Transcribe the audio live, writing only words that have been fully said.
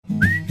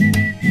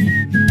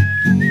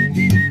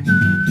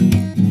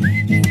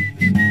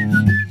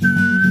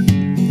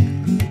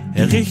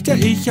Richter,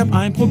 ich hab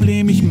ein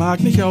Problem, ich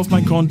mag nicht auf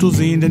mein Konto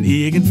sehen, denn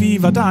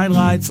irgendwie war da ein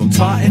Reiz, und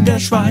zwar in der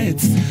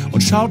Schweiz.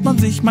 Und schaut man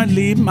sich mein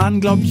Leben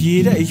an, glaubt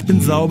jeder, ich bin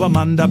sauber,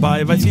 Mann,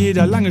 dabei weiß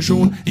jeder lange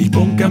schon, ich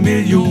bunker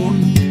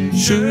Millionen.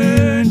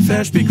 Schön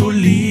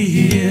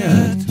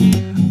verspekuliert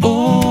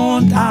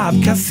und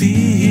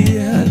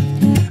abkassiert.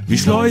 Wie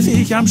schleuse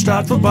ich am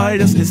Staat vorbei,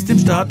 das ist dem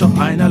Staat doch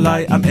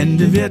einerlei. Am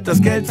Ende wird das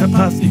Geld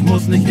verprasst, ich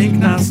muss nicht in den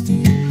Knast.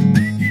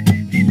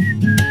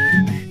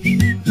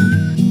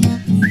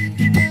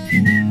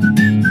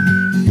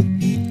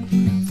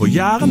 Vor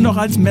Jahren noch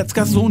als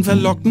Metzgerssohn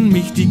verlockten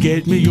mich die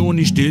Geldmillionen.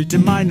 Ich stillte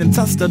meinen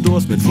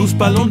Zasterdurst mit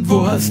Fußball und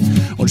Wurst.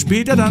 Und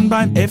später dann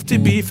beim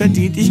FDB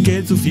verdient ich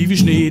Geld so viel wie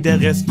Schnee. Der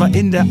Rest war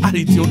in der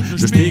Addition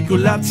für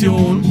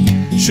Spekulation.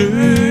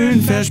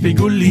 Schön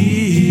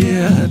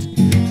verspekuliert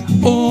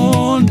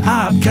und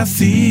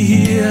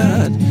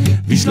abkassiert.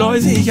 Wie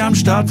schleuse ich am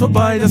Staat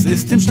vorbei, das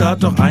ist dem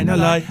Staat doch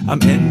einerlei.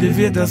 Am Ende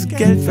wird das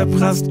Geld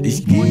verprasst,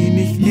 ich geh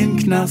nicht in den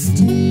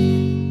Knast.